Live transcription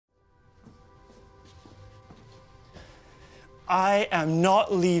I am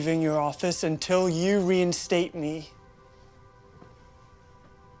not leaving your office until you reinstate me.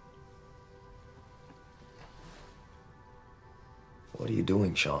 What are you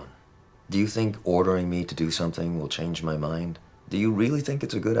doing, Shaun? Do you think ordering me to do something will change my mind? Do you really think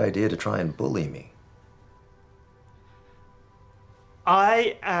it's a good idea to try and bully me?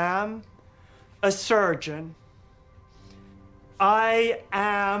 I am a surgeon. I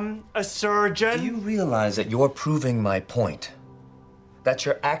am a surgeon. Do you realize that you're proving my point? That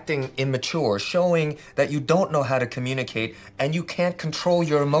you're acting immature, showing that you don't know how to communicate and you can't control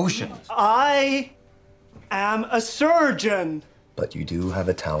your emotions. I am a surgeon. But you do have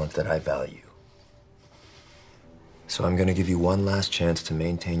a talent that I value. So I'm gonna give you one last chance to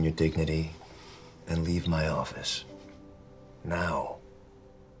maintain your dignity and leave my office. Now.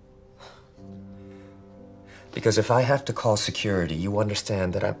 Because if I have to call security, you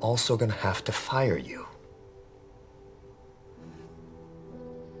understand that I'm also gonna have to fire you.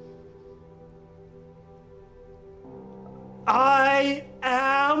 I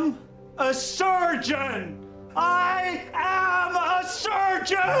am a surgeon. I am a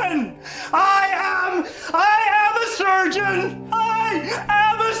surgeon. I am a surgeon. I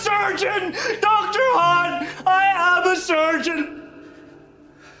am a surgeon. Dr. Hahn, I am a surgeon.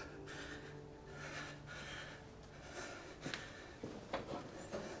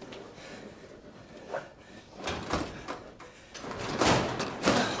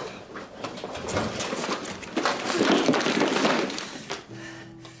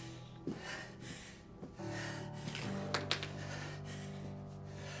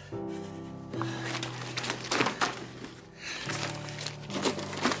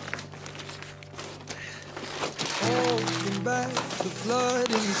 Back the flood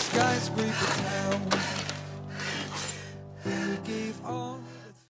in the skyscraper town.